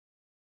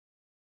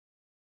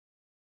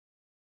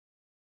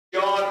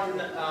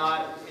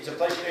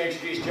to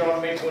introduce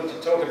Jon Midwood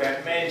to talk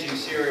about managing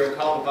cereal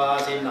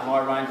cultivars in the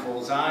high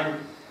rainfall zone.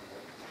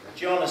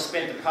 Jon has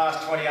spent the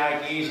past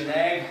 28 years in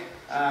ag,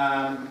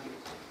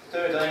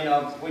 13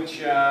 of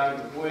which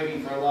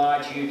working for a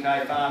large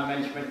UK farm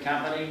management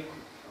company,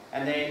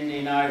 and then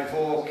in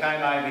 04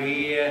 came over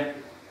here,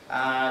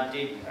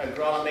 did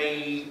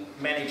agronomy,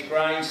 managed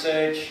grain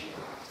search,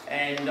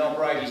 and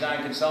operated his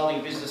own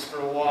consulting business for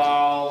a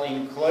while,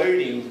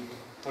 including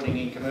putting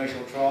in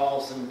commercial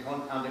trials and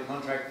under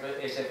contract for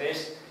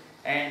SFS.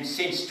 And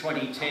since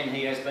 2010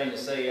 he has been the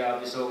CEO of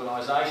this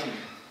organisation.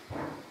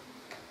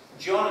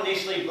 Jon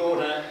initially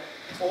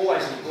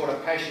always brought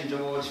a passion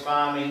towards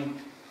farming.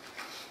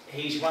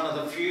 He's one of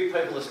the few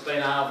people that's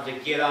been able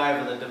to get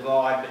over the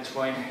divide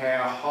between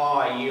how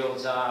high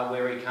yields are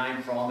where he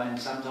came from and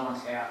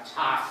sometimes how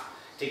tough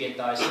to get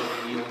those sort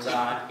of yields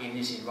are in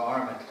this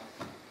environment.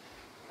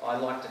 I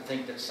like to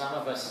think that some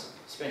of us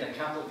spent a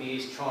couple of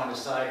years trying to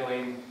say to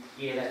him,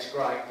 yeah, that's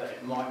great, but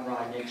it might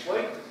rain next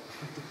week.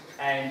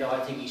 And I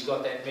think he's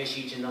got that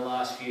message in the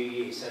last few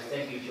years. So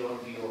thank you, Jon,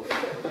 for your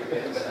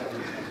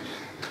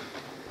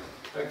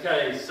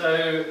Okay,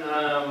 so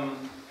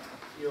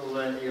you'll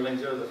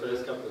enjoy the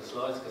first couple of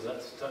slides because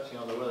that's touching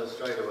on the weather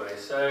straight away.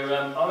 So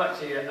I'm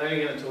actually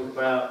only going to talk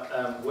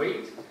about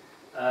wheat.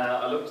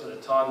 I looked at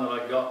the time that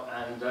I got,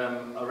 and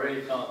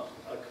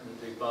I couldn't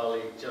do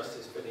barley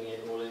justice fitting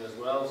it all in as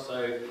well.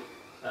 So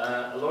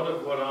a lot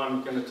of what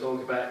I'm going to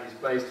talk about is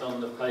based on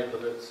the paper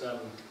that's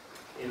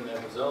in the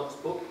results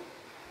book.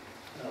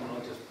 I'll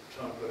just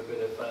try and put a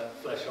bit of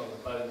flesh on the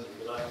bones,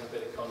 if you like, and a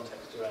bit of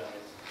context around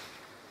it.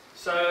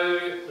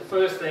 So the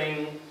first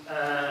thing,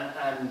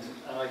 and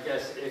I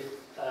guess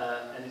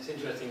and it's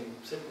interesting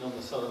sitting on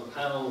the southern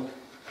panel,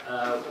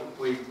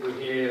 we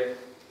hear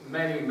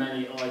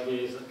many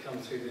ideas that come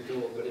through the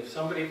door, but if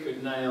somebody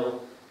could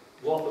nail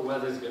what the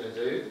weather's going to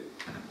do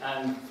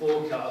and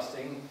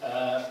forecasting,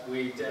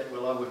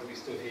 well, I wouldn't be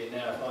stood here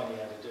now if I knew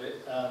how to do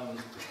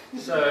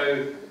it.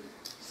 So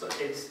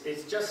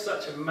it's just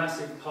such a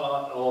massive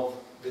part of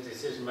the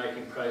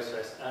decision-making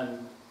process,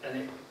 and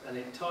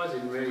it ties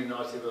in really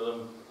nicely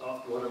with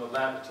what I'm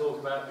about to talk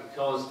about,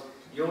 because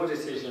your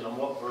decision on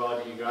what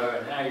variety you grow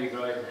and how you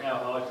grow it and how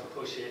hard to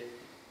push it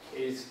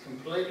is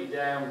completely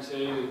down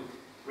to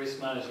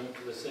risk management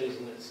for the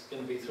season that's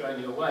going to be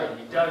thrown your way.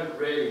 You don't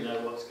really know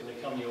what's going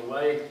to come your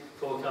way.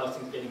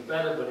 Forecasting's getting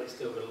better, but it's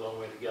still got a long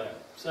way to go.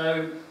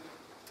 So,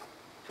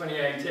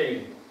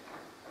 2018.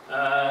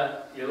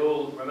 You'll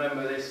all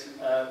remember this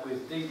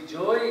with deep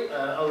joy,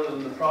 other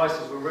than the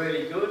prices were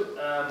really good.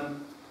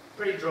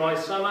 Pretty dry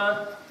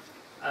summer.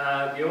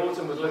 The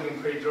autumn was looking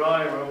pretty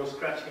dry, and we're all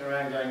scratching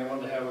around going, I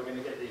wonder how we're going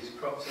to get these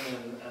crops in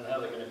and how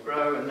they're going to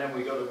grow. And then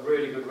we got a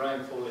really good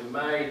rainfall in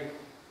May,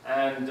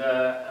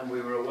 and we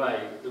were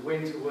away. The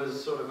winter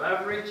was sort of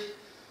average.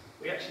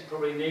 We actually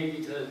probably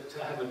needed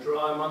to have a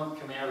dry month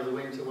coming out of the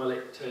winter. Well,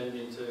 it turned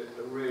into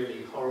a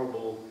really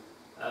horrible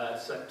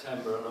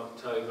September and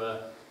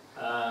October.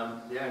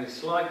 The only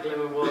slight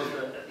glimmer was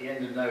that at the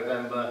end of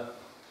November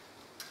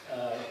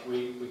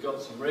we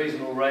got some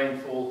reasonable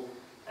rainfall,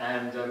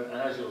 and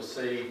as you'll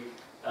see,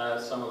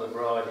 some of the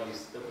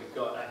varieties that we've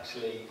got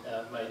actually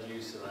made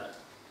use of that.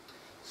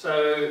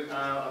 So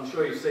I'm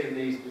sure you've seen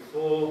these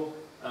before.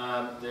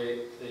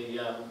 The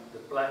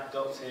black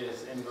dots here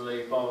is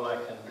Lake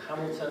Bolac and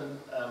Hamilton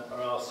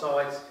are our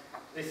sites.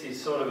 This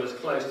is sort of as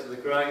close to the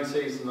growing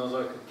season as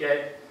I could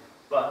get,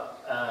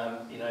 but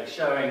you know,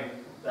 showing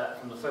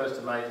that from the 1st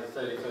of May to the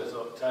 31st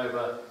of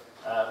October,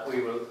 we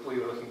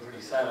were looking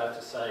pretty sad, I have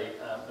to say,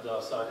 at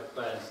our site at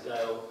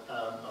Bairnsdale.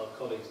 Our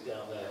colleagues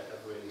down there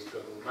have really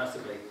struggled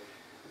massively.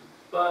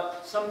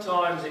 But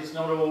sometimes it's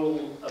not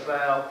all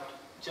about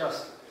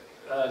just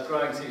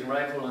growing season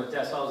rainfall and the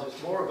deciles,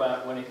 it's more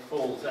about when it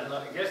falls. And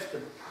I guess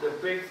the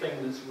big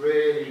thing that's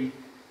really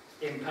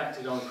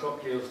impacted on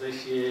crop yields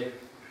this year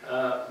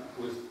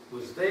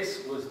was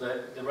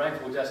that the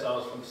rainfall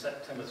deciles from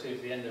September through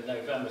to the end of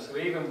November. So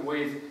even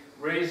with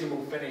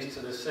reasonable finish to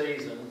the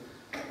season,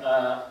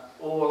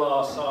 all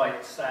our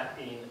sites sat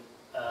in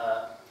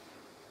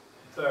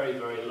very,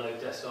 very low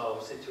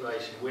decile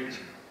situation, which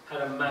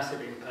had a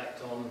massive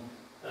impact on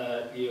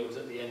yields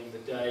at the end of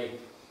the day.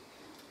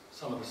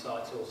 Some of the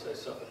sites also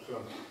suffered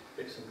from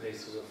bits and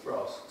pieces of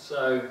frost.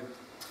 So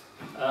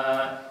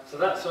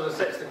that sort of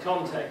sets the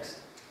context.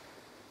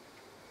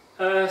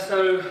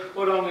 So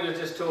what I'm going to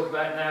just talk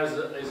about now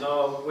is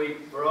our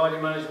wheat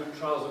variety management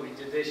trials that we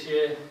did this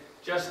year.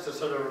 Just to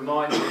sort of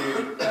remind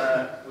you,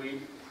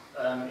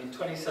 in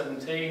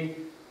 2017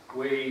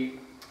 we've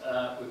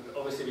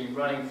obviously been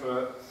running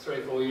for 3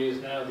 or 4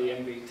 years now the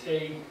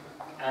MBT,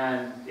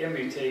 and the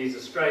MBT is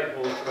a straight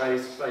horse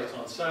race based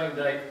on sowing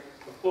date,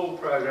 a full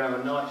program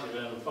of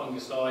nitrogen and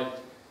fungicide,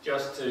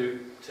 just to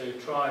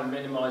try and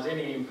minimise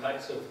any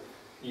impacts of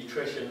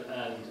nutrition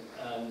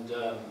and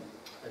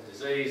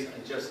disease,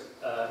 and just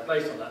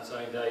based on that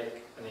sowing date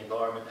and the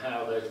environment,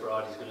 how those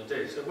varieties are going to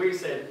do. So we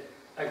said,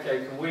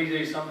 okay, can we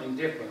do something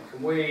different?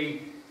 Can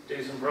we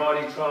do some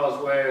variety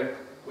trials where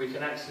we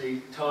can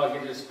actually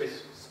target a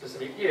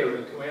specific yield,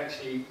 and can we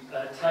actually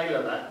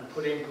tailor that and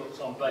put inputs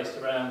on based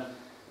around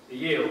the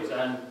yields,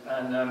 and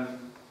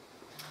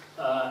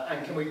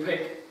can we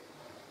pick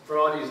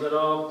varieties that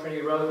are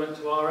pretty relevant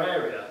to our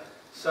area.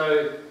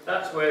 So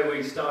that's where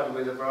we started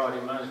with the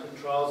variety management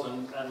trials,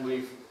 and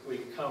we've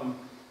come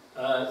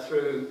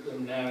through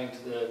them now into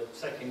the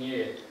second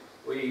year.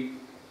 We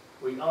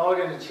are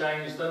going to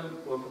change them.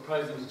 We're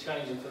proposing to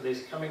change them for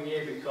this coming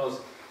year because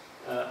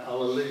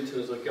I'll allude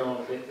to as I go on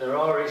a bit. There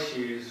are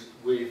issues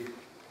with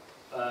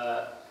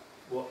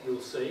what you'll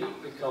see,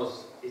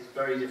 because it's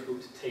very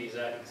difficult to tease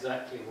out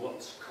exactly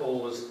what's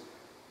caused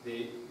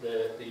the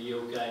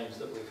yield gains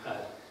that we've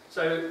had.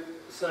 So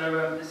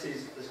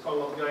there's quite a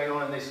lot going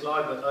on in this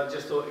slide, but I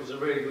just thought it was a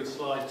really good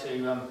slide to,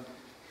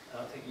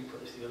 I think you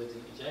put this together,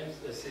 didn't you, James?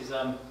 This is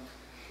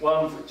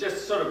one that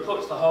just sort of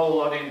puts the whole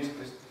lot into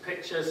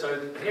picture.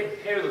 So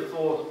here are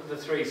the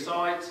three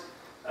sites.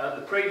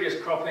 The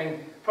previous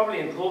cropping, probably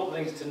important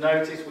things to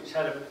notice, which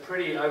had a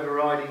pretty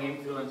overriding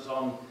influence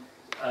on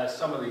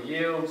some of the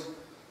yields,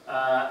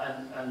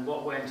 and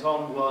what went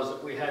on was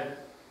that we had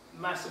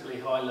massively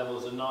high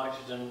levels of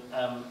nitrogen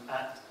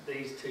at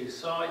these two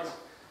sites.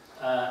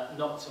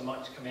 Not so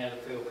much coming out of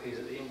field peas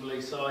at the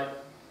Inverleigh site.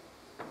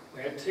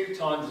 We had 2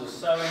 times of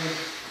sowing,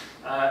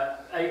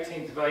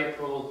 18th of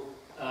April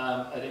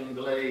at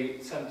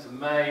Inverleigh, 7th of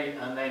May,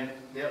 and then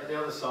the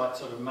other site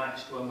sort of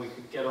matched when we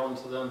could get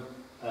onto them,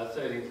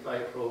 13th of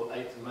April,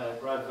 8th of May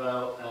at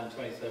Bradvale, and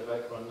 23rd of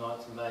April and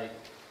 9th of May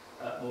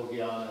at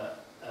Morgiana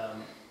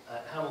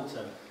at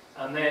Hamilton.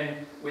 And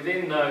then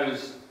within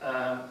those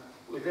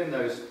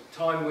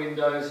time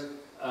windows,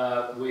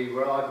 we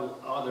were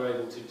either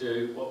able to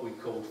do what we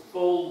called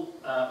full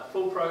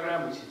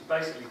program, which is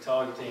basically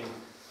targeting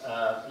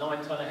 9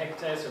 tonne a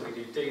hectare. So we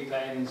do deep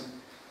ends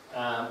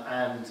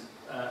and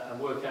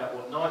work out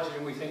what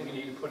nitrogen we think we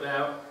need to put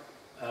out.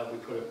 We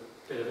put a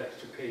bit of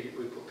extra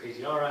we put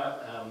PGR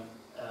out,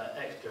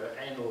 extra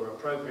N or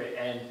appropriate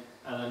N,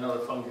 and another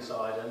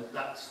fungicide, and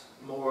that's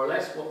more or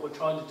less what we're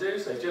trying to do.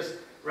 So just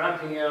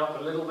ramping it up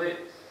a little bit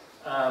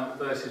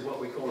versus what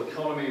we call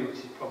economy, which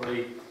is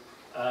probably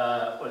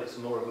well, it's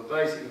more of a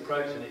basic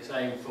approach, and it's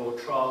aimed for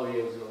trial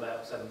yields of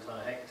about 7 tonne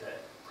a hectare.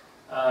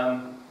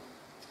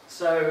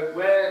 So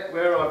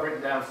where I've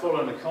written down full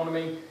and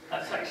economy,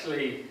 that's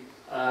actually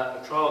a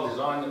trial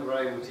design that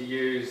we're able to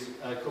use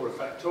called a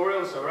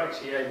factorial. So we're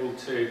actually able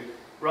to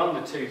run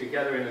the two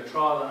together in a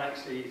trial, and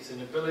actually it's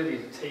an ability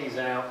to tease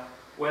out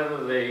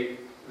whether the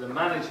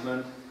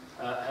management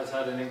has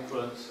had an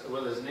influence,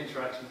 whether there's an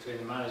interaction between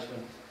the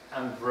management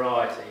and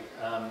variety,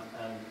 and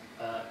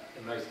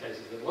in most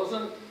cases there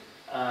wasn't.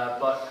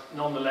 But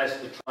nonetheless,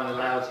 the trial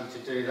allows you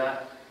to do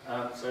that.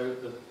 So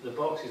the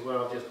boxes where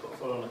I've just put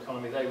full on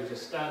economy, they were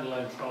just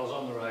standalone trials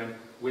on their own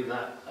with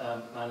that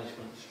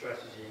management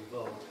strategy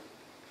involved.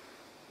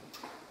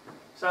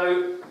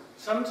 So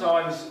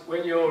sometimes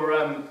when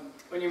you're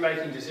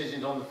making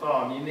decisions on the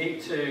farm, you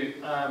need to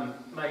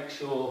make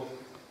sure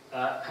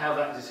how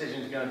that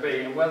decision is going to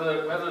be, and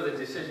whether the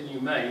decision you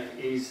make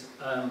is.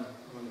 I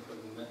wonder if I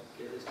can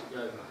get this to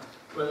go.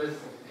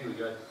 Here we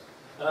go.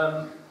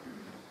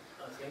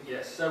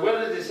 Yes, so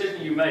whether the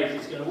decision you make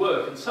is going to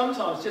work, and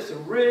sometimes just a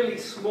really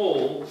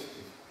small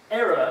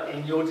error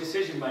in your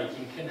decision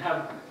making can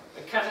have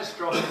a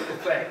catastrophic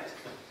effect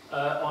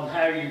on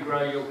how you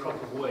grow your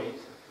crop of wheat.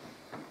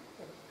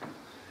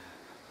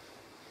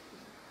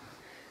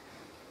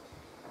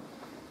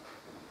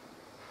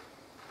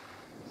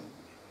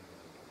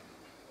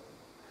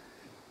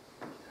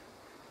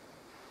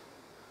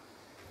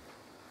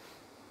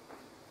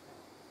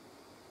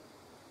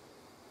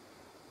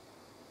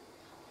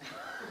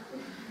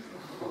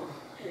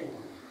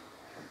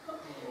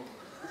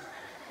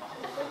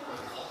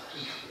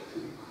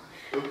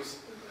 Oops.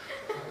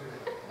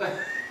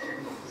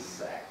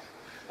 Sack.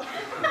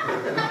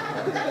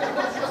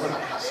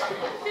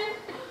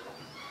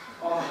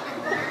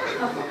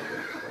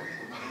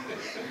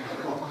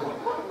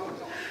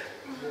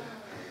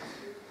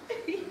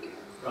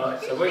 Right,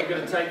 so what you're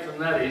going to take from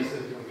that is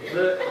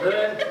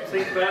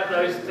think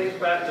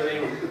about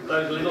doing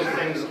those little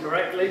things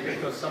correctly,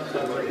 because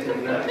sometimes they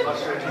can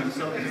usher in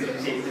something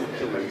that's easy.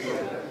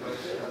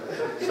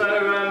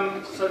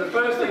 So the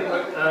first thing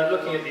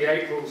looking at the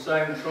April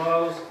sowing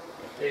trials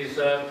is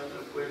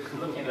we're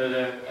looking at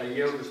a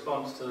yield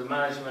response to the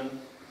management,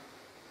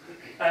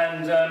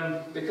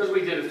 and because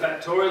we did a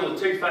factorial, the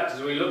two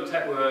factors we looked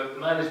at were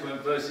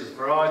management versus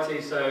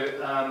variety. So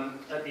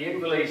at the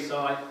Inverleigh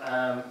site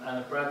and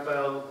at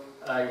Bradvale,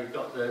 you've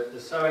got the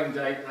sowing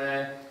date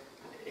there.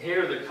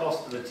 Here are the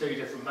costs of the two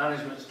different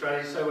management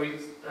strategies. So we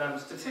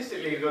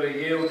statistically we've got a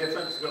yield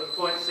difference. We've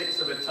got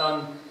 0.6 of a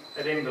tonne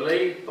at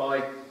Inverleigh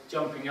by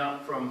jumping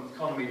up from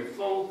economy to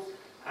full,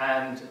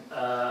 and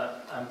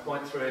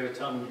 0.3 of a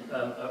tonne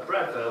at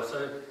Bradvale.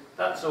 So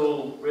that's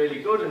all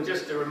really good. And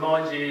just to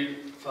remind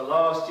you, for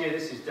last year,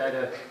 this is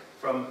data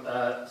from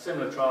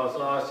similar trials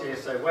last year.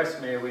 So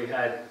Westmere we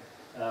had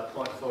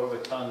 0.4 of a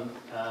tonne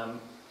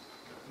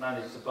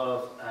managed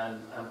above,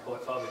 and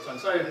 0.5 of a tonne.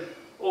 So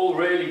all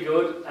really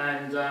good,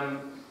 and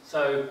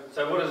So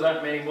what does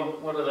that mean?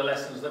 What are the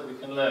lessons that we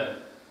can learn?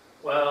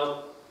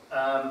 Well,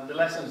 the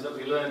lessons that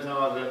we learned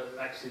are that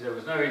actually there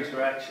was no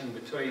interaction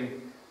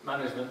between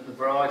management and the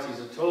varieties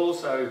at all.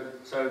 So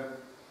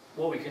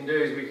what we can do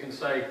is we can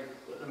say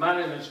that the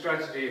management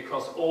strategy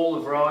across all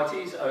the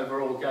varieties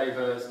overall gave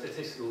a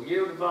statistical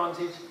yield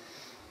advantage.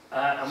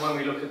 And when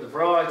we look at the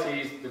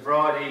varieties,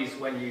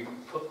 when you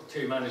put the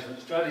two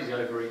management strategies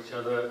over each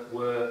other,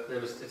 there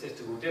were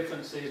statistical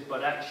differences,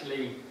 but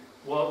actually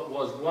what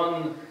was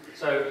one,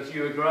 so if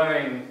you were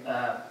growing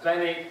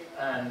Benic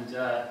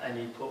and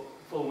you put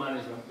full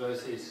management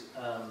versus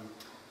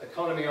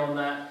economy on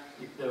that,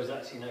 there was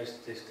actually no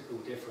statistical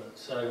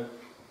difference. So,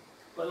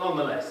 but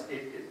nonetheless,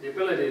 the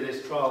ability of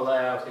this trial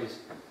layout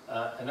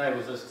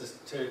enables us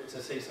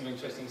to see some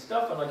interesting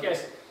stuff. And I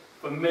guess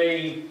for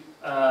me,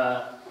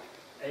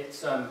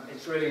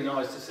 it's really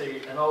nice to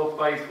see an old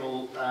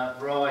faithful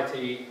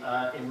variety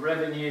in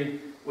revenue,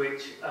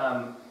 which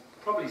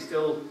probably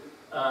still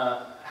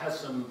has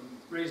some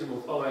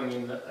reasonable following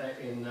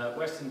in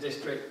Western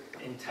District.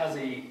 In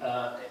Tassie,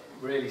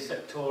 really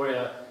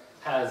Septoria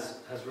has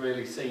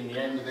really seen the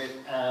end of it.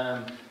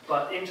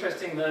 But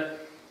interesting that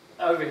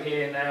over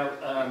here now,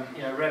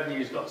 you know,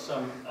 revenue's got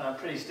some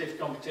pretty stiff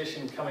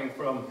competition coming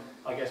from,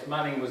 I guess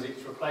Manning was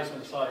its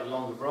replacement, slightly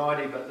longer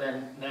variety, but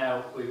then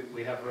now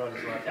we have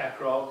varieties like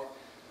Acroc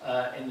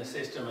in the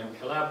system and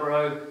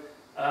Calabro.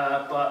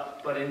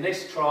 But in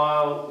this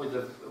trial, with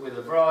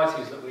the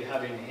varieties that we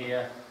have in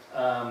here,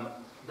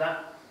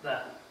 that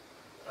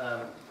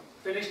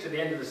finished at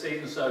the end of the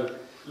season, so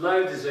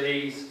low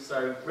disease,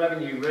 so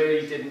revenue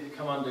really didn't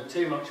come under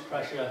too much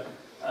pressure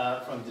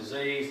from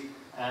disease,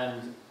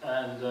 and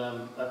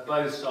at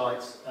both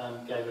sites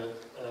gave a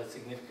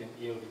significant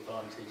yield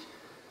advantage.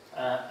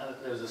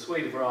 There was a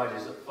suite of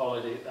varieties that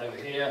followed it over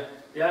here.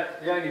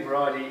 The only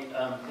variety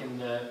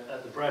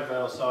at the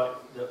Bradvale site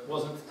that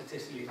wasn't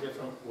statistically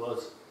different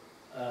was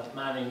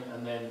Manning,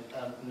 and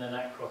then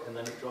Acroc, and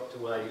then it dropped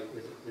away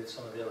with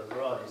some of the other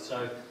varieties.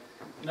 So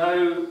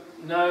no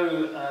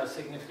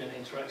significant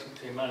interaction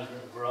between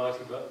management and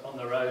variety, but on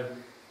their own,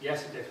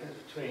 yes, a difference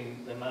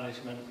between the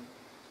management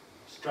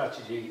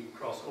strategy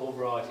across all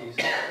varieties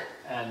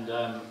and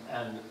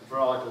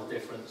varietal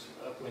difference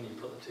when you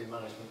put the two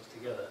managements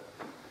together.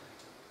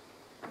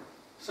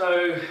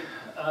 So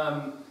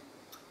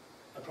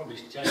I probably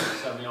should change to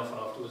tell me off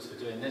afterwards for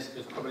doing this,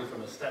 because probably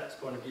from a stats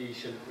point of view you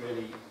shouldn't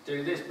really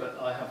do this, but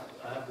I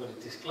have got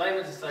a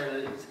disclaimer to say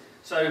that it's,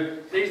 so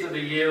these are the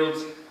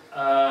yields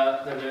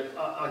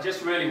I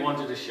just really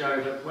wanted to show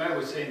that where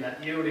we're seeing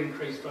that yield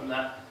increase from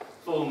that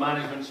full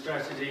management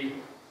strategy,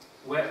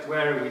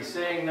 where are we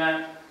seeing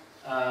that?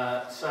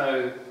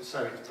 So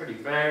it's pretty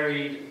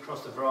varied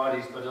across the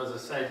varieties, but as I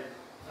said,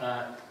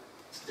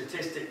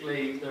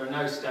 statistically there are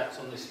no stats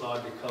on this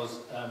slide because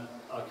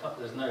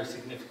there's no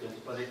significance,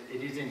 but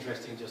it is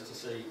interesting just to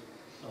see,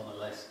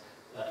 nonetheless,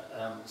 that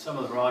some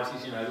of the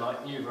varieties, you know,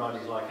 like new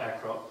varieties like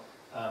Acroc,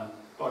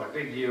 quite a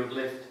big yield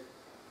lift,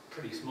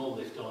 pretty small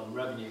lift on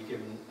revenue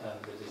given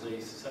the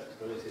disease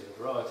susceptibility of the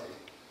variety.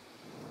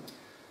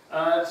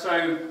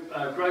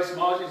 Gross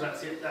margins,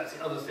 that's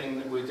the other thing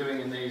that we're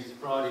doing in these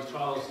variety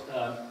trials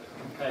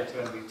compared to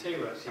MBT.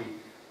 We're actually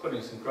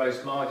putting some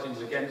gross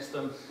margins against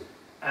them.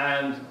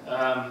 And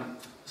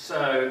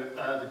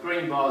the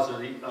green bars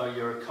are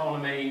your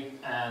economy,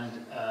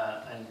 and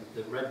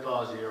the red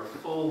bars are your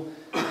full.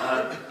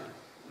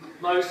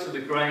 Most of the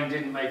grain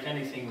didn't make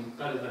anything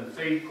better than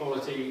feed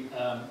quality,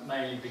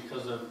 mainly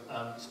because of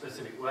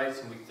specific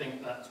weights, and we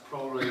think that's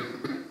probably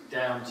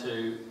down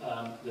to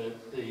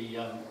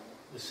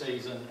the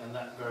season and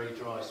that very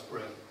dry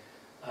spring.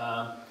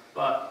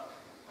 But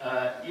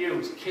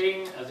yield's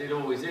king, as it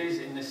always is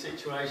in this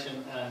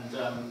situation,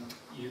 and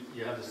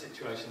you have a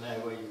situation there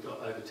where you've got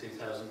over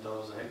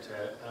 $2,000 a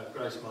hectare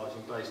gross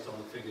margin based on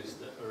the figures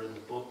that are in the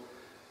book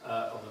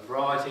of the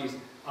varieties.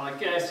 And I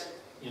guess,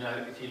 you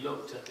know, if you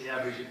looked at the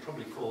average, it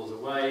probably falls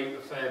away a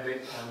fair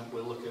bit, and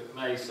we'll look at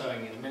maize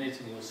sowing in a minute,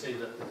 and you'll see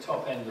that the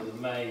top end of the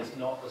maize is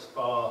not as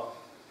far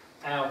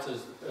out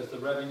as the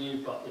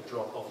revenue, but the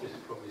drop-off is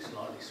probably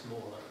slightly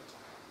smaller.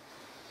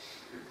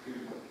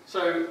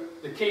 So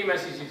the key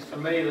messages for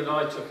me that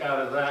I took out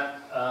of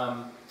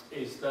that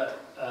is that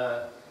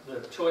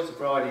the choice of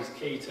variety is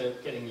key to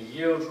getting your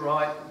yields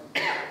right,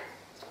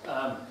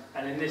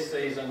 and in this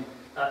season,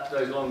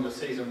 those longer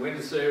season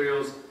winter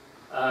cereals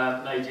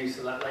made use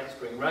of that late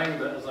spring rain,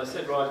 but as I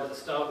said right at the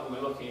start when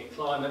we're looking at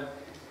climate,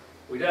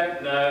 we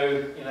don't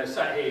know, you know,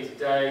 sat here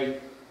today,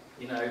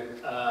 you know,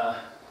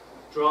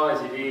 dry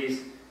as it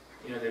is,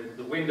 you know,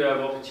 the window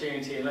of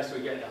opportunity, unless we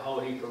get a whole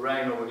heap of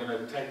rain, or we're going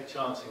to take a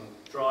chance in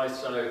dry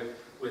sow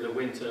with a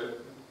winter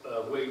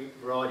wheat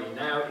variety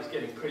now, is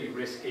getting pretty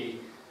risky,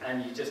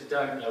 and you just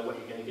don't know what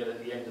you're going to get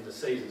at the end of the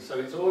season. So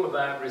it's all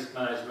about risk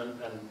management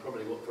and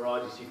probably what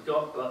varieties you've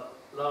got, but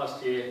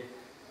last year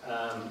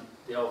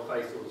the Old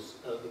Faithfuls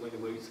of the winter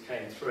wheats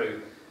came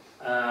through.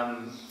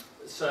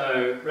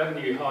 So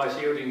revenue highest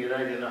yielding at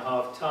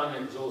 8.5 tonne.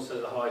 It was also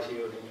the highest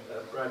yielding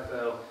at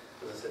Bradvale,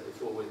 as I said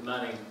before, with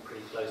Manning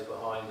pretty close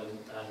behind,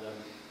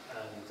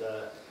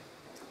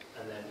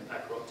 and then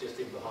Aquarop just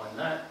in behind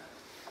that.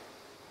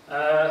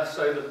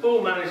 So the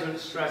full management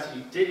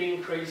strategy did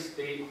increase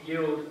the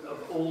yield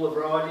of all the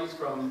varieties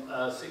from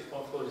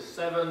 6.4 to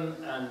 7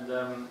 and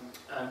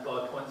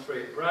by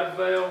 0.3 at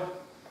Bradvale.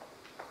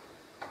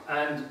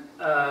 And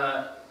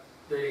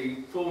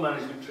the full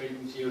management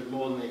treatments yield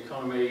more than the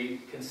economy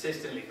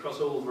consistently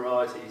across all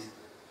varieties,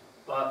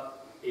 but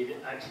it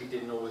actually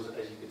didn't always,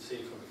 as you could see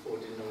from before,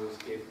 didn't always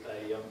give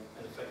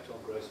an effect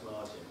on gross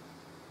margin.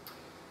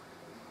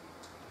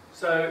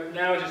 So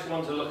now I just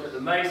want to look at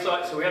the May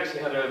site. So we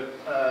actually had an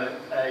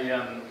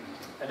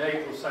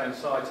April sown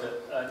site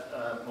at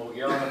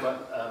Morgiana,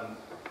 but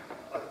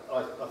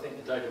I think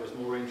the data was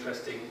more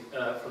interesting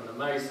from the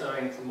May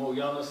sowing from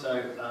Morgiana.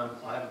 So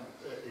I haven't.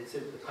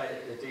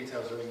 The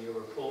details are in your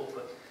report,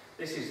 but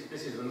this is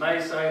the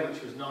May sowing,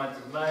 which was 9th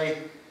of May.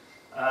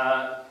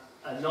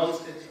 A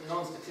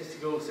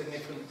non-statistical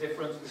significant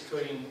difference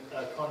between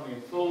economy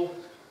and full.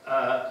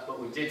 But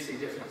we did see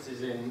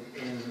differences in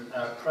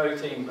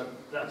protein, but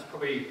that's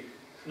probably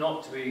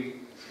no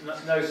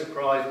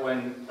surprise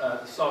when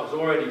the site was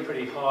already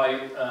pretty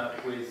high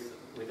with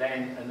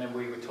N, and then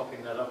we were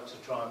topping that up to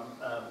try and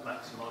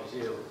maximise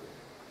yield.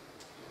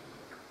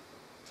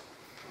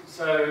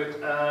 So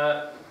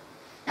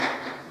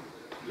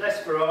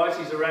less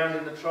varieties around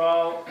in the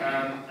trial,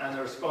 and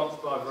the response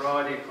by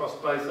variety across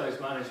both those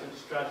management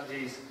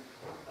strategies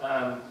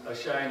are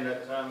showing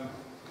that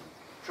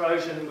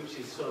Trojan, which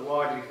is sort of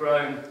widely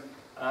grown,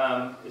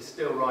 is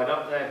still right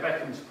up there.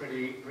 Beckham's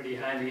pretty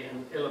handy,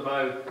 and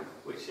Illabo,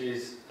 which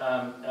is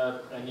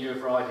a newer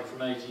variety from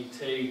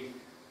AGT,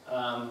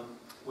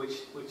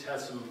 which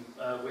has some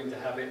winter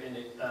habit in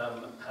it,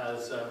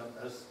 has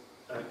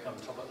come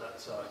top at that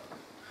site.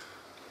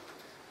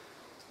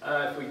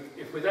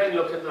 If we then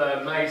look at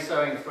the May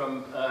sowing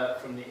from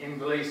the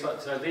Inverleigh site,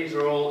 so these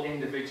are all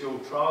individual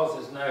trials.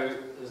 There's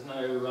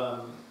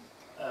no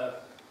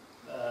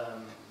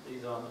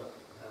these aren't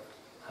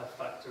have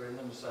factor in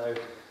them, so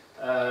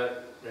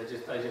they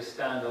just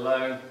stand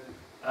alone.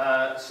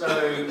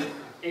 So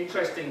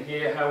interesting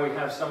here how we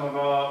have some of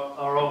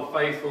our old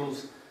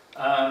faithfuls,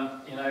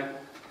 you know,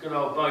 good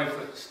old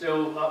Beaufort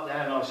still up there,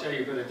 and I'll show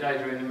you a bit of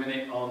data in a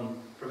minute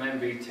from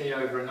MVT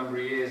over a number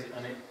of years,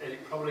 and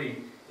it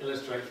probably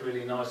illustrates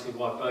really nicely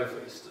why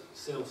Beaufort is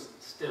still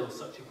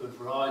such a good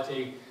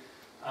variety.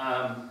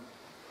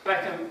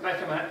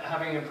 Beckham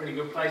having a pretty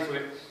good place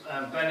with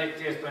Bennett,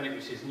 DS Bennett,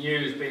 which is new,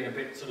 has been a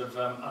bit sort of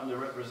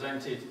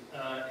underrepresented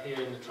here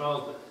in the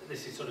trials, but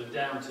this is sort of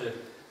down to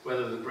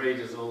whether the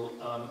breeders all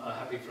are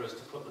happy for us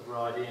to put the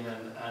variety in,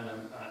 and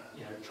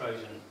you know,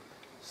 Trojan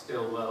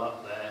still well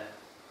up there.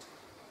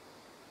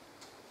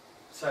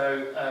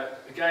 So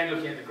again,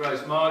 looking at the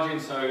gross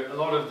margin, so a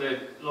lot of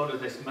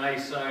this May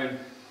sown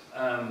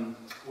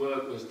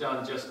work was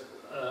done just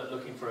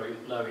looking for a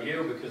lower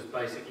yield, because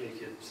basically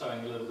if you're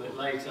sowing a little bit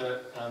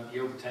later,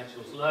 yield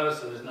potential is lower,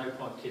 so there's no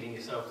point kidding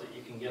yourself that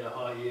you can get a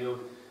high yield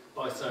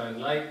by sowing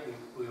late.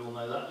 We all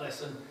know that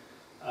lesson.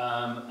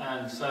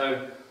 And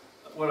so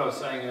what I was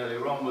saying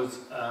earlier on was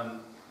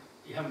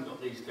you haven't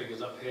got these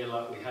figures up here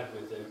like we had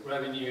with the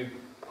revenue,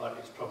 but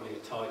it's probably a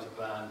tighter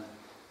band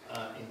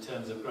in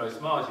terms of gross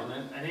margin.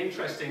 And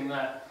interesting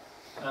that,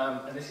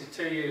 and this is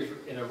 2 years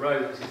in a row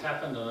that this has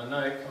happened, and I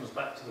know it comes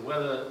back to the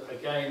weather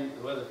again,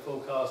 the weather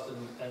forecast,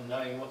 and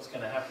knowing what's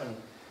going to happen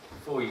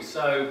before you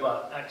sow,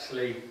 but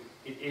actually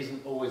it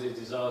isn't always a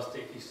disaster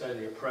if you sow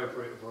the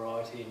appropriate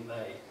variety in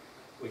May.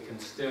 You can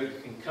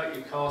cut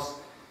your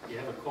costs, you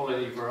have a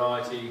quality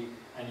variety,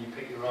 and you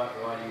pick the right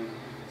variety, you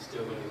can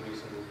still get a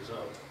reasonable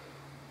result.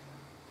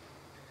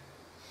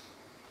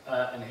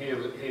 And here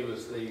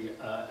was the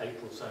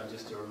April sown,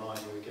 just to remind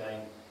you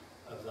again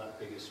of that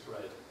bigger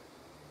spread.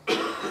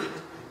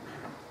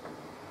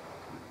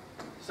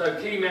 So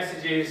key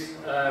messages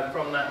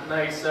from that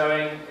May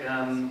sowing,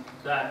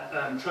 that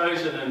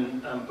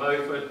Trojan and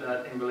Beaufort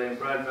at Inverleigh and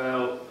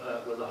Bradvale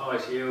were the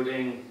highest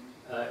yielding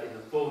in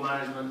the full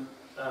management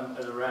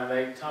at around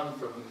 8 tonne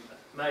from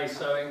May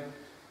sowing.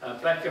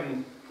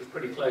 Beckham was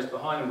pretty close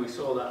behind, and we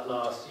saw that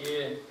last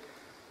year.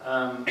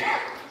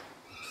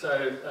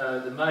 So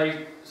the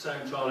May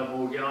sown trial at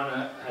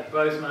Morgiana had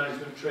both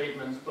management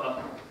treatments,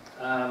 but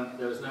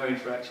there was no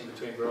interaction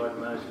between variety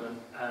management,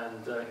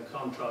 and in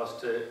contrast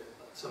to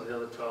some of the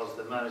other trials,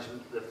 the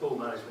full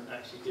management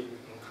actually didn't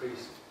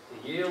increase the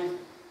yield.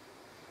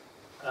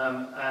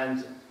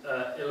 And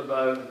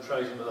Illabo and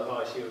Trojan were the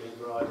highest yielding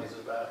varieties,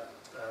 about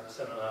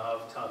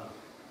 7.5 tonne.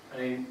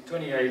 And in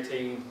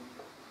 2018,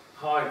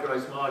 high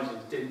gross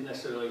margins didn't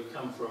necessarily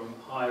come from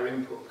higher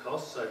input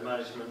costs, so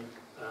management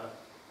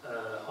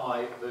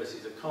high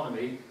versus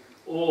economy,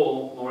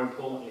 or more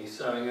importantly,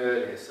 sowing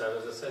earlier. So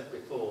as I said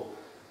before,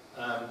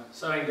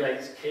 sowing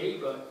date's key,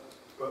 but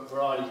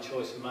variety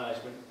choice and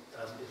management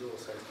is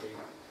also key.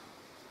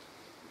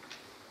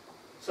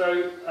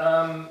 So,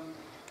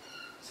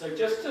 so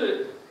just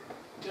to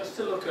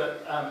look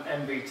at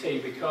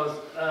MVT, because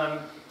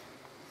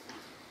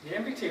the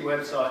MVT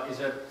website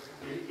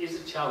is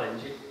a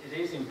challenge. It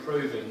is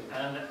improving,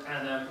 and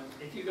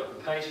if you've got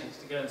the patience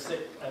to go and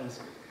sit and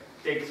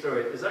dig through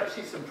it, there's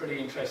actually some pretty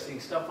interesting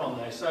stuff on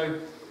there. So,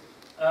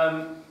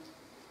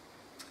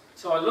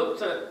 so I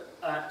looked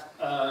at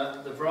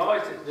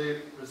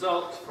the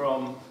results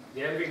from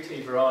the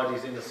MVT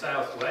varieties in the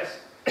southwest,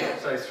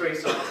 so three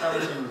sites,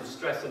 Hamilton,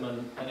 Streatham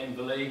and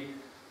Inverleigh,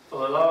 for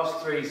the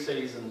last 3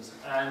 seasons,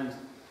 and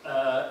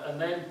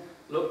then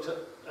looked at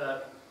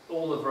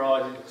all the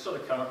varieties, sort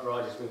of current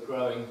varieties we're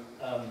growing,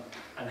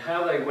 and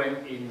how they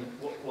went in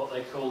what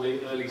they call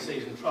the early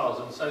season trials.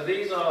 And so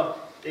these are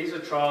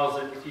trials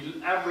that, if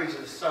you average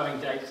the sowing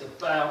dates,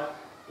 about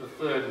the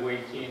 3rd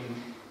week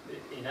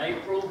in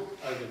April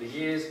over the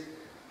years,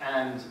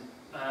 and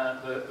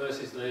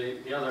versus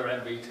the other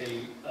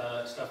MVT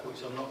stuff,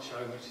 which I'm not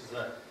showing, which is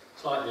a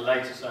slightly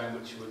later sowing,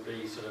 which would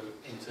be sort of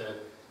into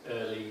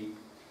early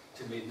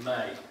to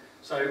mid-May.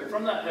 So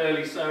from that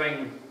early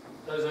sowing,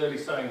 those early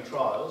sowing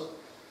trials,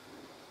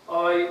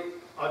 I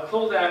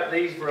pulled out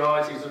these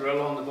varieties that are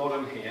along the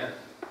bottom here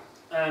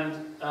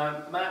and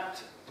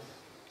mapped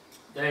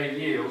their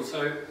yield.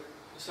 So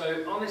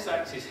on this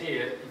axis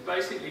here, you've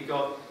basically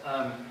got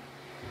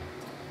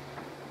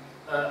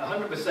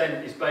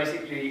 100% is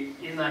basically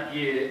in that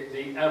year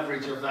the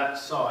average of that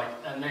site,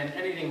 and then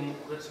anything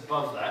that's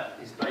above that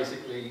is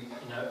basically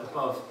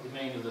above the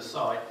mean of the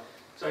site.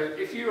 So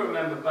if you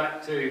remember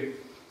back to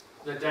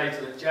the data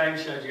that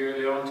James showed you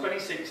earlier on,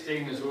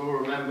 2016, as we all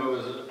remember,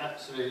 was an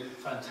absolute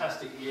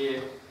fantastic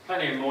year.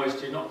 Plenty of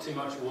moisture, not too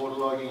much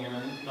waterlogging, and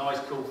a nice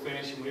cool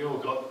finish. And we all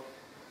got,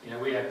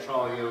 we had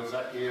trial yields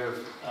that year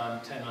of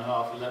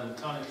 10.5, 11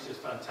 tonne. It was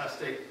just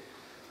fantastic.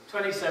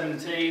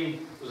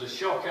 2017 was a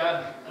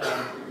shocker,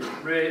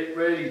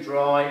 really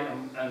dry,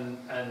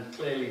 and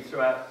clearly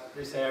throughout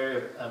this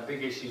area,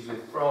 big issues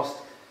with frost.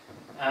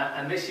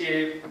 And this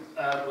year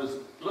was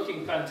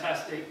looking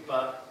fantastic,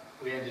 but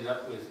we ended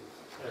up with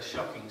a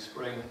shocking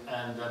spring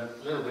and a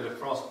little bit of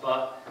frost,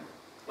 but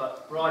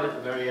right at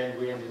the very end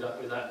we ended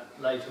up with that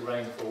later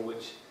rainfall,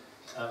 which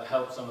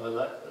helped some of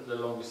the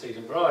longer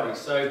season varieties.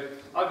 So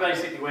I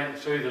basically went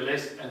through the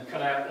list and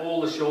cut out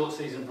all the short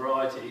season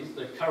varieties,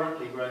 the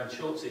currently grown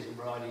short season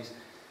varieties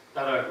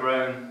that are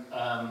grown,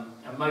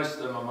 and most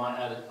of them, I might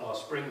add, are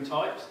spring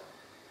types.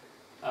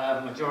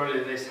 Majority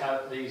of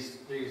these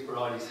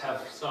varieties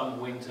have some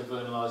winter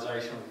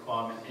vernalisation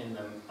requirement in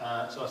them.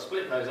 So I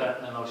split those out,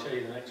 and then I'll show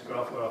you the next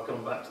graph where I'll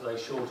come back to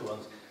those shorter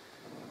ones.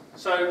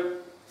 So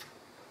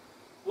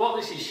what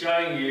this is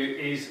showing you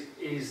is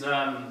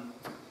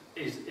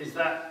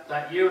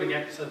that yield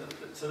again.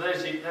 So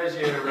there's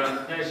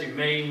your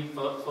mean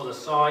for the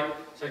site.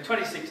 So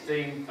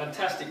 2016,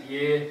 fantastic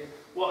year.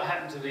 What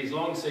happened to these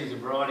long season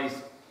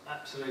varieties?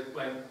 Absolute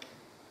went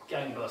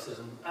gangbusters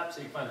and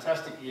absolutely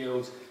fantastic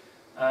yields.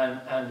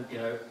 And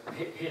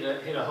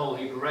hit a whole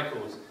heap of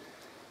records.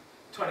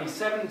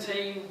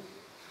 2017,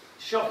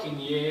 shocking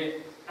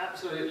year,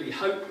 absolutely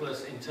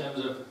hopeless in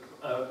terms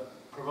of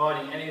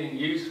providing anything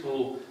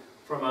useful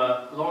from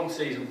a long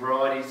season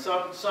variety.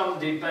 Some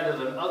did better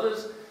than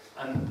others,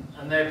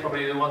 and they're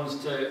probably the ones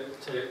to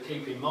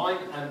keep in mind.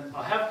 And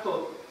I have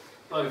put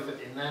Beaufort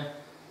in there.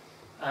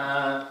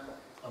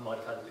 I might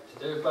have had a bit to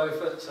do with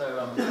Beaufort,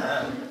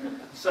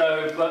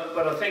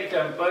 but I think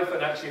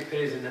Beaufort actually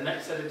appears in the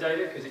next set of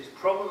data, because it's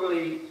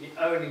probably the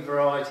only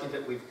variety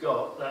that we've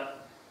got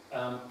that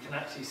can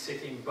actually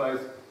sit in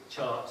both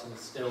charts and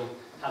still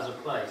has a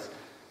place.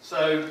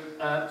 So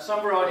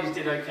some varieties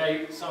did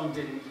okay, some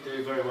didn't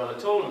do very well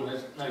at all, and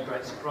there's no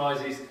great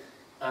surprises.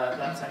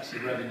 That's actually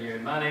Revenue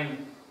and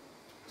Manning,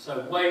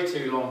 so way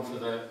too long for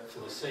the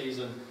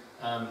season.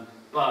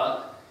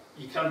 But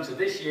you come to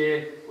this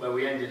year where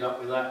we ended up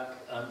with that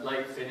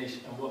late finish,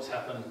 and what's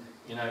happened,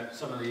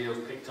 some of the yields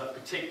picked up,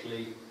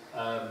 particularly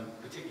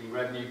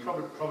Revenue,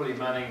 probably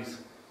Manning's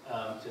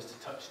just a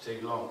touch too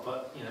long.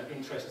 But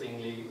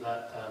interestingly,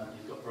 that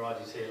you've got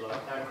varieties here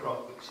like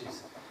Acrop, which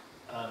is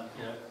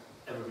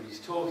everybody's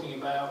talking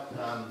about.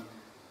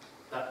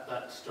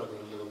 That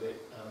struggled a little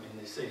bit in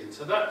this season.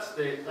 So that's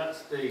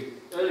the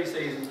early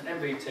season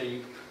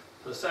MVT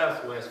for the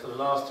southwest for the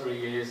last 3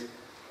 years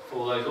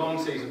for those long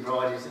season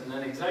varieties, and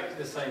then exactly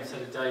the same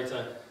set of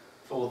data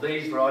for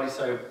these varieties.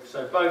 So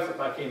both are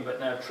back in, but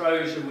now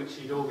Trojan, which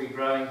you'd all be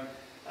growing,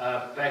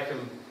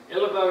 Beckham,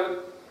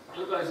 Illabo.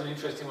 Illabo is an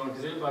interesting one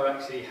because Illabo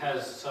actually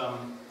has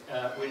some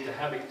winter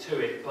habit to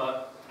it,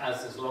 but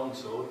as does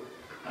Longsword.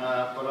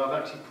 But I've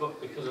actually put,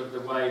 because of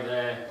the way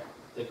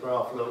the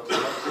graph looks,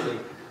 I've actually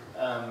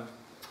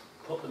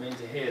put them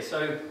into here.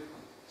 So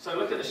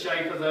look at the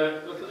shape of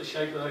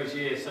those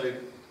years. So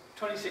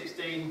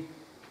 2016,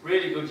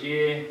 really good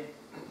year.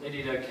 They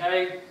did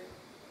okay.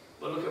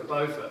 But look at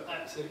Beaufort,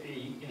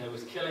 absolutely,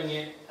 was killing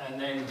it. And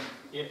then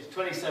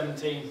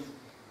 2017,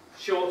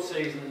 short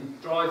season,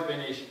 dry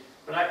finish.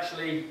 But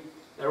actually,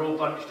 they're all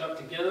bunched up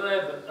together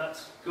there. But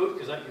that's good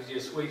because that gives you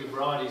a suite of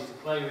varieties to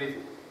play with.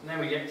 And then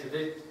we get to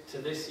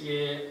this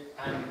year,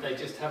 and they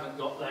just haven't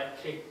got that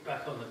kick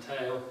back on the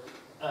tail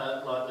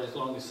like those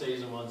longer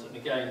season ones. And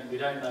again, we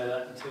don't know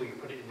that until you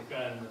put it in the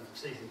ground and the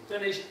season's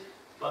finished.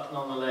 But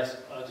nonetheless,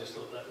 I just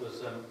thought that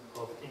was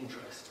of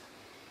interest.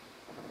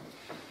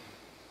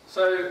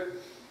 So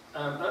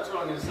that's what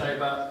I'm going to say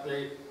about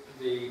the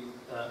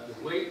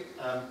wheat.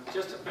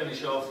 Just to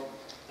finish off,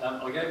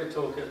 I gave a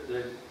talk at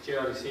the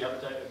GRDC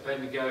update at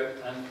Bendigo,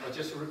 and I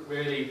just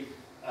really,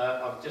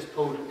 I've just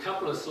pulled a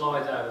couple of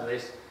slides out of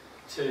this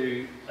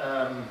to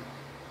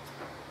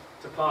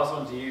pass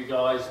on to you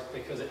guys,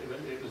 because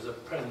it was a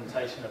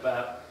presentation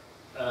about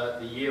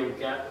the yield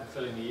gap and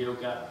filling the yield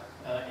gap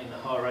in the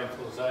high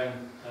rainfall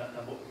zone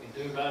and what we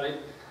can do about it.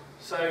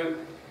 So,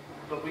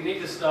 but we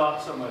need to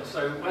start somewhere.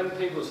 So when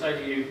people say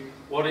to you,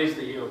 what is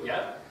the yield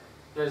gap?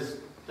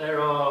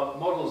 There are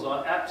models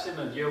like APSIM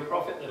and yield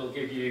profit that'll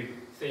give you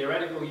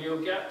theoretical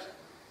yield gaps,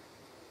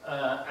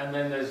 and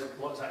then there's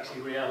what's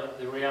actually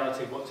the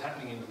reality of what's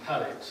happening in the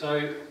paddock.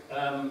 So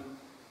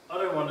I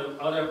don't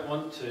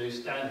want to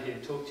stand here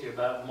and talk to you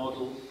about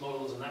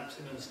models and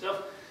APSIM and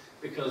stuff,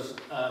 because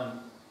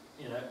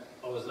you know,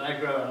 I was an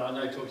agro, and I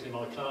know talking to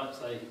my clients,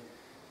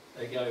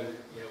 they go,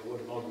 you know, what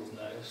do models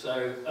know?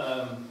 So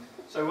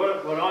so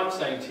what I'm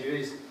saying to you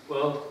is,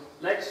 well,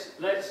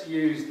 let's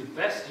use the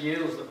best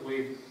yields that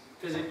we've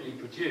physically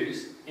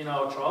produced in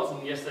our trials,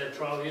 and yes, they're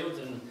trial yields,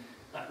 and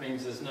that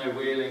means there's no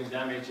wheeling,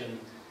 damage, and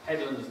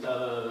headlands,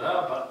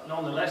 but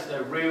nonetheless,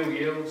 they're real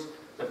yields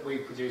that we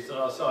produced at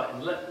our site,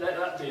 and let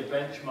that be a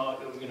benchmark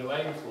that we're going to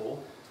aim for,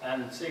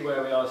 and see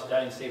where we are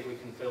today, and see if we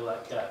can fill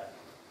that gap.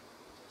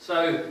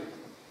 So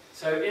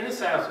in the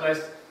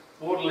southwest,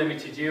 water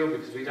limited yield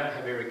because we don't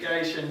have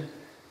irrigation.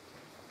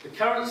 The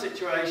current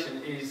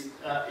situation is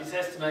it's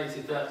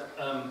estimated that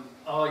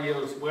our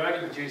yields, we're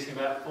only producing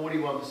about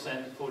 41%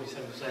 to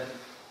 47%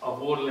 of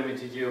water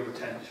limited yield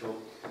potential,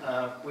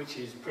 which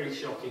is pretty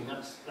shocking.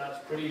 That's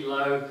pretty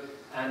low,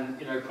 and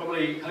you know,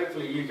 probably,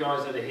 hopefully, you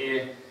guys that are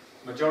here,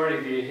 majority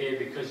of you are here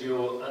because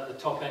you're at the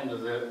top end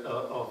of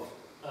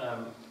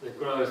the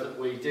growers that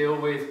we deal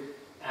with,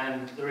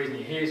 and the reason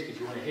you're here is because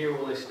you want to hear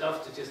all this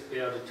stuff to just be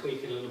able to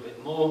tweak it a little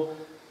bit more.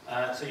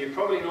 So you're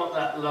probably not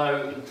that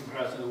low in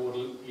comparison to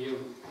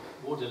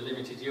water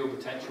limited yield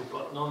potential,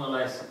 but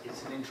nonetheless,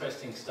 it's an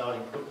interesting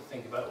starting point to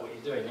think about what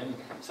you're doing. And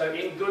so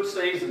in good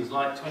seasons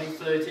like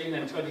 2013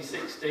 and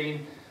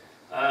 2016,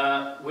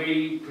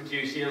 we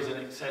produce yields in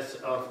excess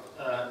of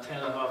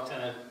 10.5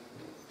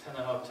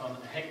 tonne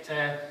a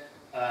hectare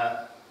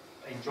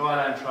in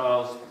dryland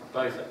trials,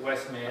 both at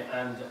Westmere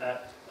and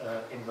at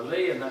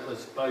Inverleigh, and that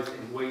was both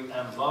in wheat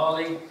and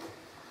barley.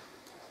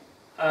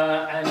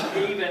 And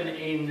even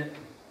in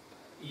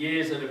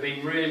years that have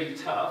been really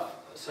tough,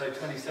 so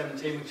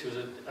 2017, which was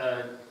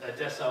a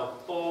decile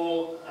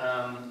 4,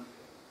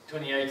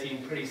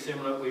 2018 pretty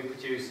similar, we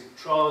produced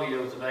trial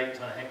yields of 8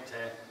 tonne a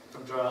hectare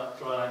from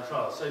dryland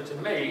trials. So to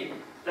me,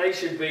 they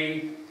should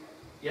be,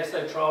 yes,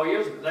 they're trial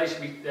yields, but they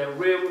should be, they're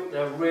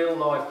real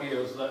life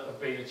yields that have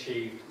been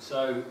achieved.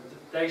 So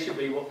they should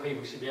be what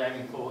people should be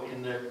aiming for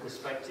in the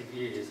respective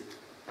years.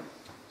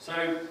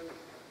 So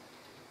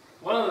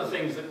one of the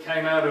things that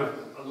came out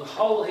of the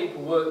whole heap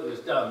of work that was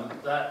done,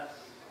 that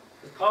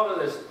as part of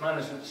this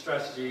management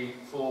strategy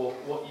for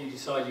what you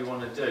decide you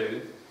want to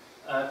do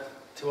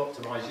to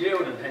optimise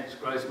yield and hence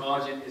gross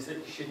margin, is that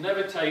you should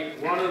never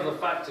take one of the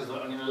factors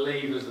that I'm going to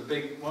leave as a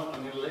big one.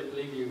 I'm going to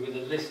leave you with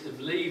a list of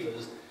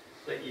levers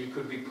that you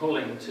could be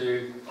pulling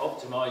to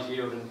optimise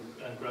yield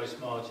and gross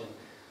margin.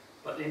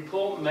 But the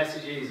important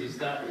message is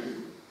that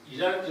you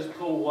don't just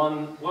pull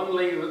one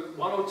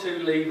or two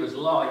levers,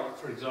 like,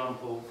 for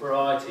example,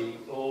 variety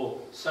or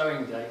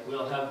sowing date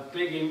will have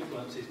big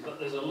influences, but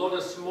there's a lot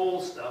of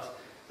small stuff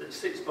that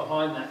sits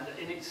behind that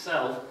in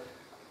itself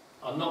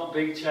are not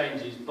big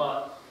changes,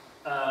 but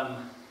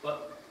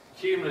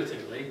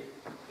cumulatively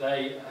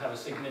they have a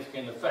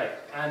significant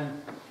effect.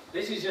 And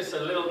this is just a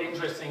little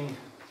interesting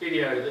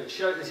video that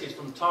shows, this is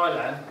from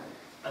Thailand,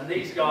 and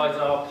these guys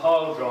are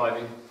pile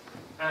driving,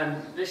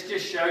 and this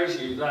just shows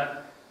you that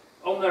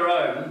on their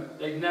own,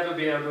 they'd never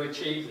be able to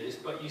achieve this,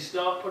 but you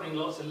start putting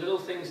lots of little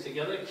things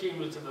together,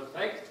 cumulative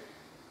effect,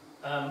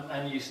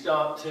 and you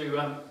start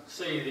to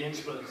see the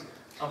influence.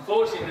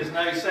 Unfortunately, there's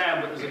no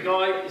sound, but there's a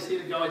guy, you see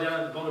the guy down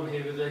at the bottom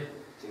here with the...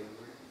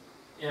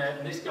 Yeah,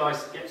 and this guy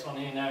gets on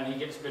here now and he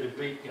gets a bit of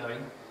beat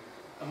going.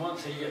 And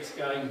once he gets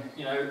going,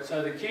 you know,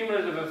 so the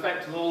cumulative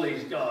effect of all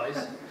these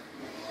guys...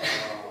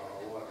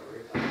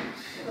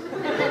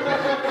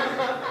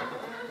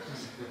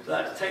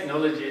 That's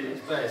technology at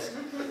its best.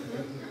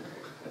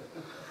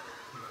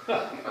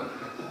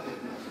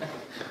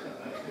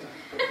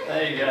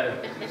 There you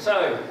go.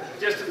 So,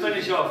 just to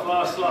finish off,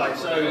 last slide.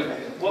 So,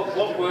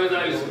 what were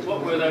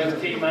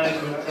those key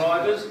management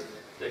drivers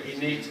that you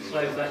need to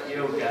close that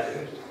yield gap?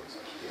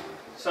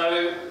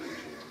 So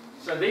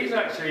these are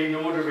actually in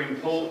order of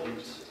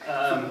importance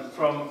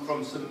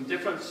from some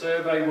different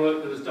survey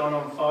work that was done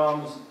on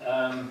farms.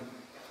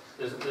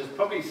 There's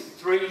probably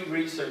 3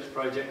 research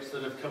projects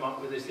that have come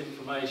up with this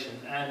information,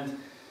 and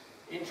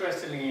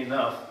interestingly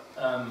enough,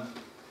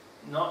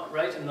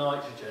 rate of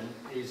nitrogen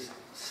is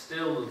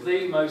still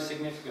the most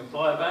significant,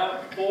 by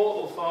about 4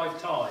 or 5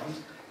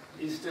 times,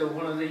 is still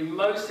one of the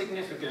most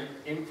significant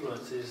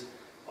influences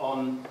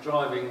on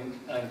driving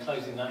and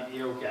closing that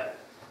yield gap.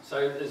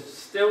 So there's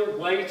still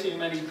way too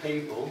many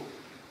people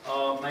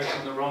are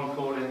making the wrong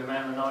call in the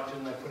amount of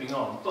nitrogen they're putting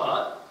on.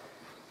 But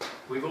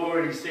we've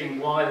already seen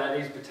why that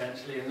is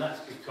potentially, and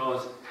that's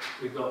because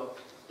we've got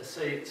the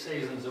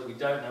seasons that we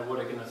don't know what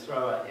are going to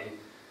throw at you.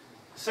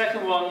 The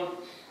second one,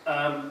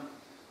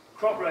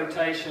 crop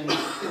rotation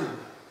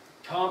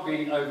can't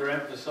be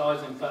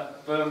overemphasised. In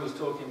fact, Vern was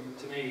talking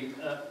to me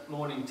at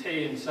morning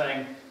tea and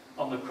saying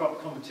on the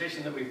crop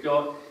competition that we've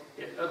got,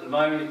 at the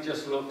moment it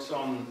just looks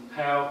on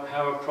how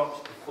a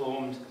crop's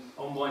performed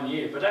on 1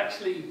 year. But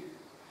actually,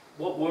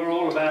 what we're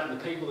all about, and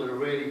the people that are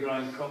really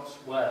growing crops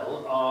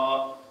well,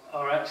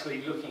 are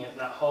actually looking at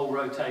that whole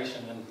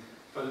rotation. And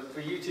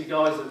for you two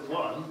guys that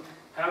won,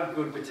 how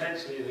good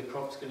potentially are the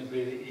crops going to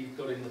be that you've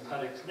got in the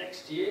paddocks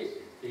next year,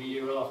 the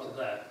year after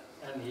that,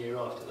 and the year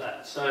after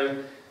that.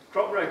 So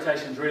crop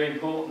rotation is really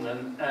important,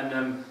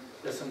 and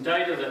there's some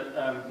data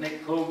that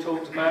Nick Paul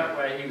talked about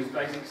where he was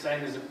basically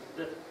saying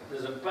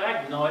there's a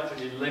bag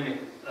nitrogen limit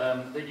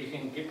that you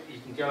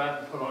can go out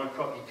and put on a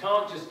crop. You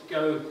can't just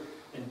go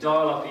and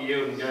dial up a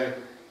yield and go,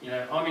 you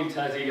know, I'm in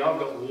Tassie, I've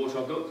got water,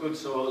 I've got good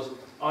soils,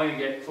 I can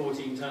get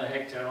 14 tonne a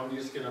hectare, I'm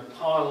just going to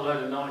pile a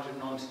load of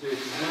nitrogen on to do it.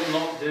 You will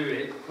not do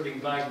it putting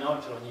bag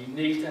nitrogen on. You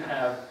need to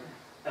have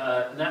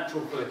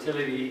natural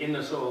fertility in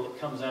the soil that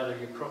comes out of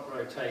your crop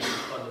rotation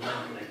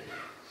fundamentally.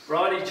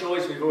 Variety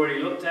choice we've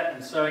already looked at,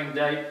 and sowing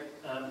date,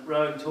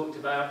 Rowan talked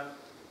about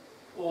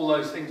all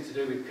those things to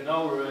do with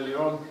canola earlier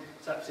on.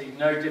 It's absolutely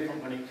no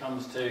different when it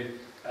comes to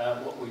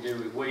what we do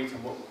with wheat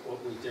and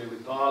what we do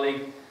with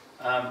barley.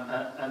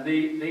 And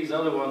these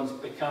other ones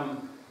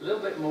become a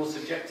little bit more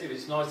subjective.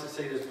 It's nice to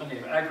see there's plenty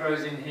of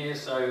agros in here,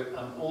 so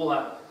all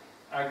that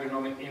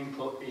agronomic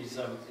input is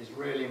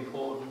really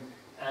important.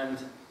 And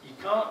you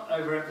can't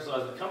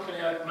overemphasise the company,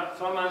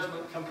 farm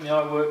management company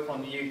I work for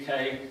in the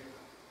UK.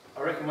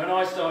 I reckon when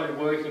I started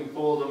working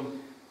for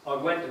them, I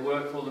went to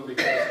work for them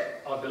because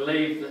I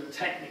believed that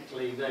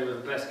technically they were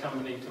the best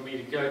company for me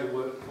to go to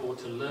work for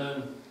to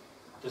learn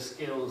the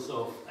skills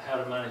of how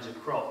to manage a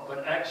crop.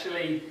 But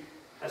actually,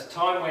 as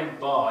time went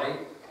by,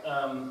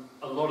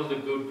 a lot of the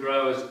good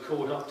growers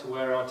caught up to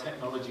where our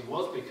technology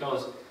was,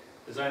 because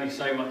there's only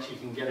so much you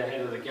can get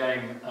ahead of the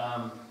game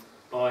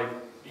by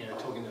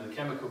talking to the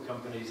chemical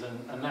companies,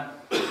 and that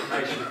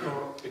information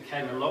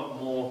became a lot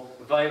more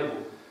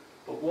available.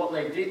 But what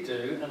they did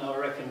do, and I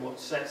reckon what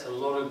sets a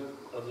lot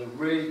of the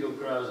really good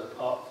growers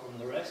apart from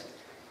the rest,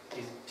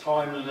 is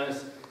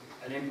timeliness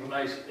and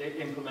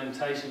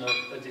implementation of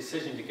a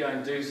decision to go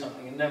and do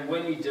something. And then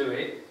when you do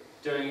it,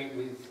 doing it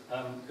with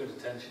good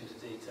attention to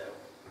detail.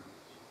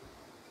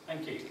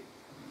 Thank you.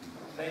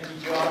 Thank you,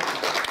 John.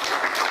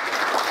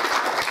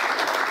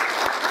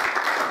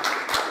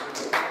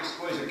 We'll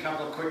squeeze a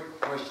couple of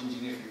quick questions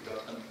in if you've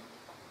got them.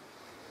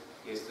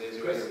 Yes, there's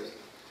Chris.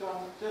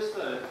 John, just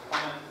a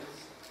comment.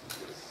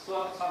 It's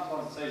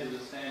sometimes easy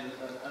to stand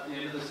at the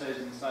end of the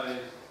season and say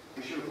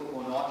we should have put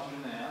more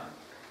nitrogen out,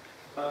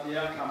 but the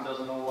outcome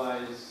isn't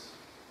always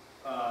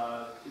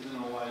a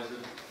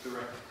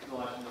direct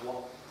relation to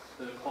what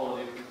the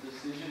quality of the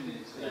decision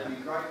is. Yeah. It'd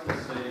be great to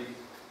see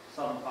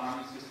Southern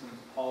Farming Systems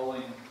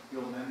polling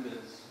your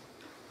members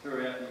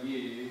throughout the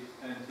year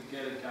and to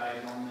get a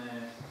gauge on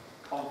their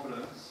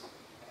confidence,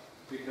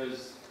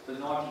 because the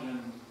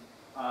nitrogen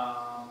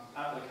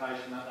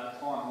application at that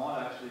time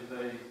might actually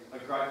be a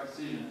great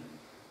decision,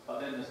 but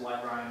then there's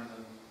late rains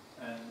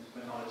and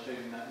we're not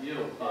achieving that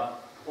yield.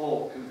 But,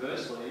 or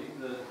conversely,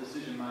 the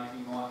decision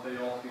making might be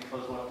off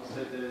because, like you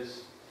said,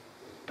 there's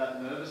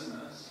that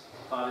nervousness.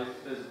 But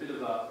if there's a bit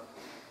of a,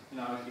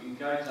 if you can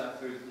gauge that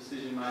through the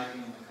decision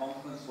making and the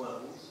confidence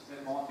levels,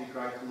 it might be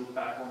great to look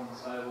back on and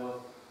say,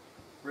 well,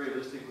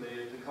 realistically,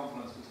 if the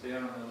confidence was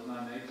down and there was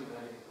no need to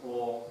be,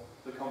 or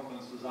the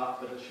confidence was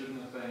up but it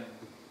shouldn't have been.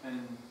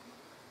 And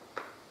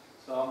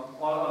so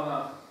I don't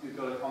know if you've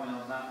got a comment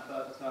on that,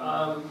 but...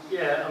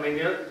 yeah, I mean,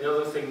 the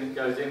other thing that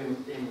goes in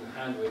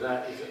hand with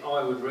that is that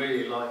I would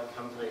really like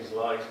companies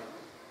like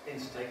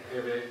Incitec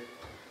Pivot,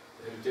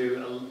 who do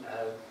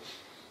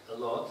a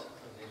lot,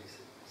 I nearly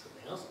said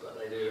something else, but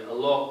they do a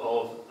lot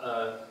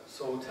of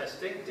soil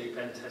testing, deep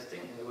end testing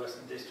in the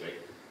Western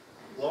District.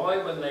 Why,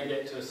 when they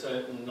get to a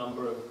certain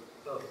number of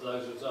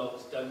those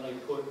results, don't they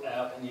put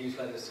out a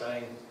newsletter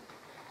saying,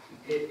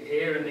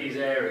 here in these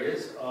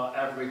areas are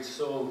average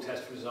soil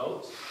test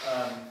results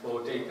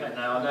for deep end.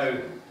 Now I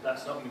know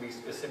that's not going to be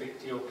specific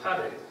to your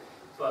paddock,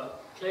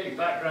 but clearly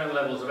background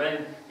levels of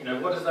N,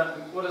 what does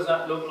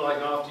that look like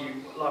after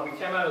we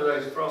came out of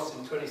those frosts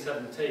in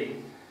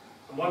 2017,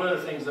 and one of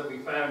the things that we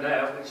found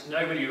out, which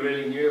nobody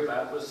really knew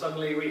about, was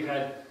suddenly we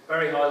had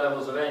very high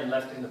levels of N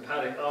left in the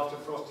paddock after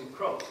frosted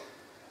crops.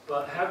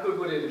 But how good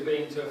would it have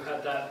been to have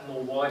had that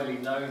more widely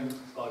known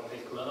by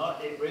people?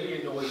 And it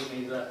really annoys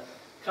me that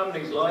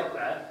companies like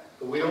that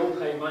we all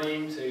pay money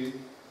into,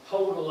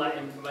 hold all that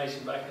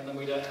information back, and then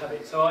we don't have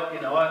it. So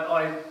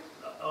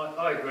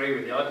I agree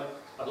with you.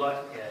 I'd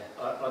like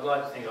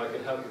to think I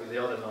could help you with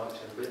the other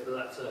nitrogen bit, but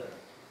that's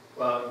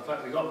well. In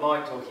fact, we've got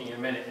Mike talking in a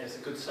minute, and it's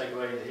a good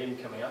segue into him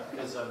coming up,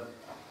 because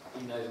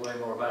he knows way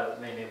more about it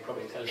than me, and he'll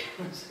probably tell you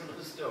a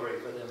similar story.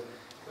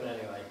 But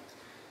anyway.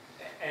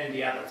 And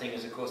the other thing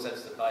is, of course,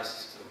 that's the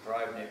basis of the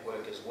probe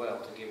network as well,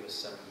 to give us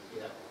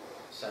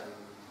some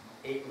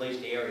at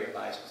least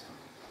area-based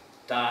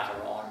data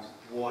on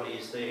what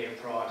is there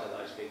prior to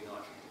those big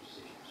nitrogen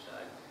decisions. So,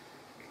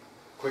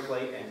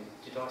 quickly, and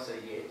did I say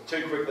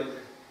too quickly?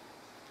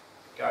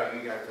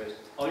 You go first.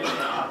 I was just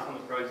going to ask on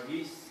the probes, have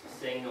you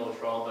seen or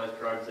trialled those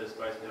probes that are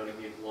supposed to be able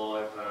to give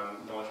live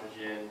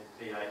nitrogen,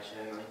 pH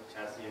and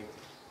potassium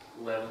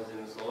levels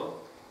in the soil?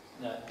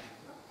 No.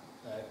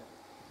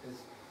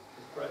 Is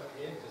Brett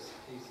here? Because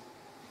he's...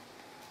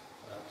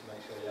 I have to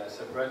make sure, yeah.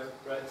 So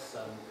Brett's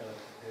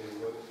who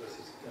works for us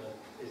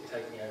is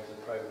taking over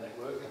the probe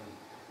network, and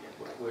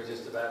we're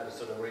just about to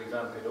sort of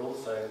revamp it all,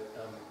 so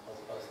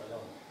I'll pass that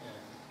on.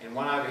 Yeah. And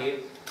one over here.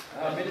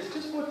 I mean, it's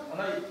just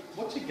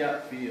what's your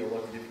gut feel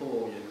like if you pull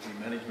all your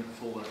management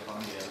full and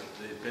fungi out,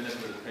 the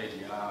benefit of the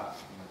PGR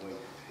in a week?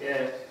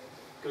 Yeah,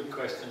 good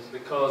questions,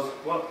 because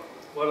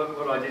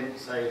what I didn't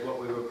say is what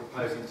we were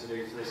proposing to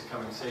do for this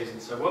coming season.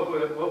 So what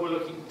we're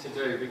looking to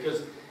do,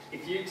 because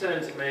if you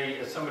turn to me,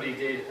 as somebody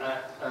did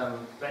at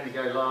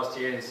Bendigo last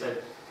year and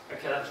said,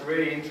 okay, that's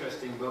really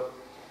interesting, but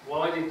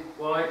why?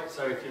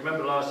 So if you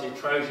remember last year,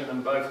 Trojan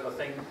and both, I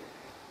think,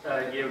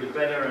 yielded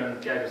better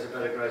and gave us a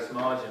better gross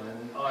margin.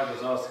 And I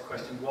was asked the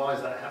question, why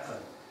has that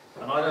happened?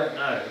 And I don't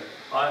know.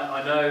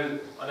 I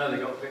know they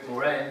got a bit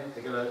more N,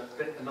 they got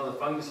another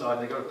fungicide,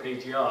 and they got a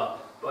PGR.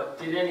 But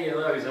did any of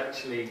those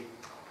actually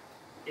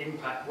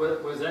impact?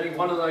 Was any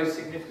one of those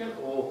significant,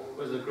 or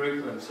was a group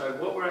of them? So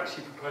what we're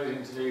actually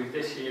proposing to do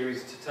this year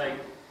is to take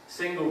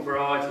single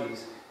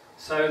varieties,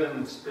 sow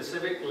them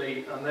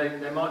specifically, and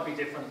there might be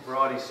different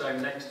varieties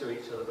sown next to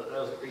each other, but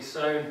they'll be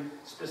sown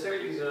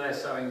specifically to their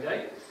sowing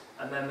date,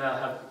 and then they'll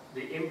have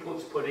the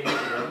inputs put into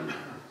them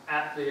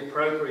at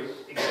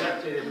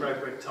exactly the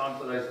appropriate time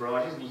for those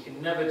varieties. And you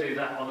can never do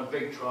that on a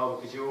big trial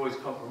because you're always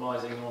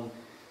compromising on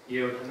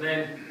yield. And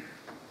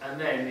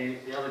then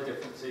the other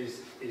difference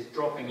is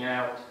dropping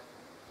out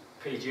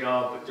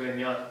PGR but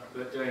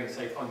doing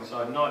say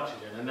fungicide and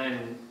nitrogen, and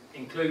then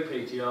include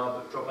PGR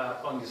but drop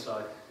out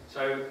fungicide.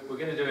 So we're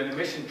going to do an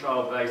emission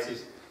trial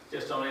basis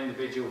just on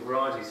individual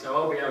varieties. So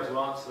I'll be able to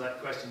answer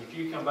that question. If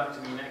you come back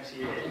to me next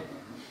year,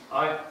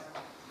 I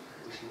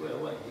wish you will,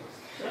 won't you?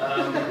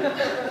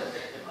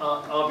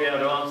 I'll be able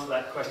to answer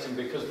that question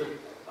because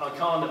I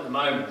can't at the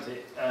moment.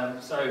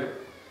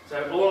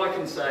 So all I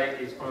can say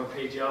is from a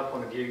PGR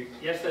point of view,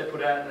 yes, they're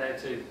put out there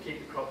to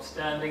keep the crop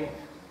standing,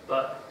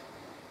 but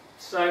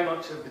so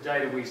much of the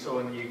data we saw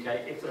in the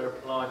UK, if they're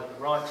applied at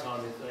the right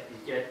time, is that you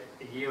get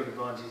a yield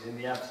advantage in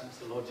the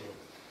absence of lodging.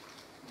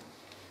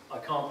 I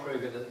can't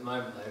prove it at the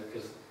moment though,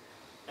 because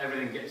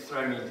everything gets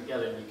thrown in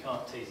together and you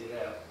can't tease it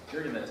out. Do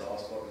you reckon that's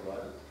ice spot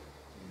related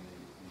in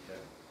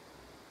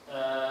the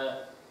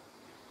UK?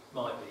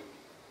 Might be.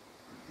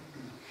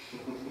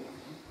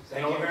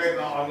 Thank you very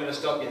much. I'm going to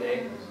stop you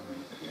there.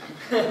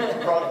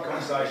 Private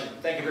conversation.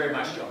 Thank you very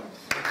much, John.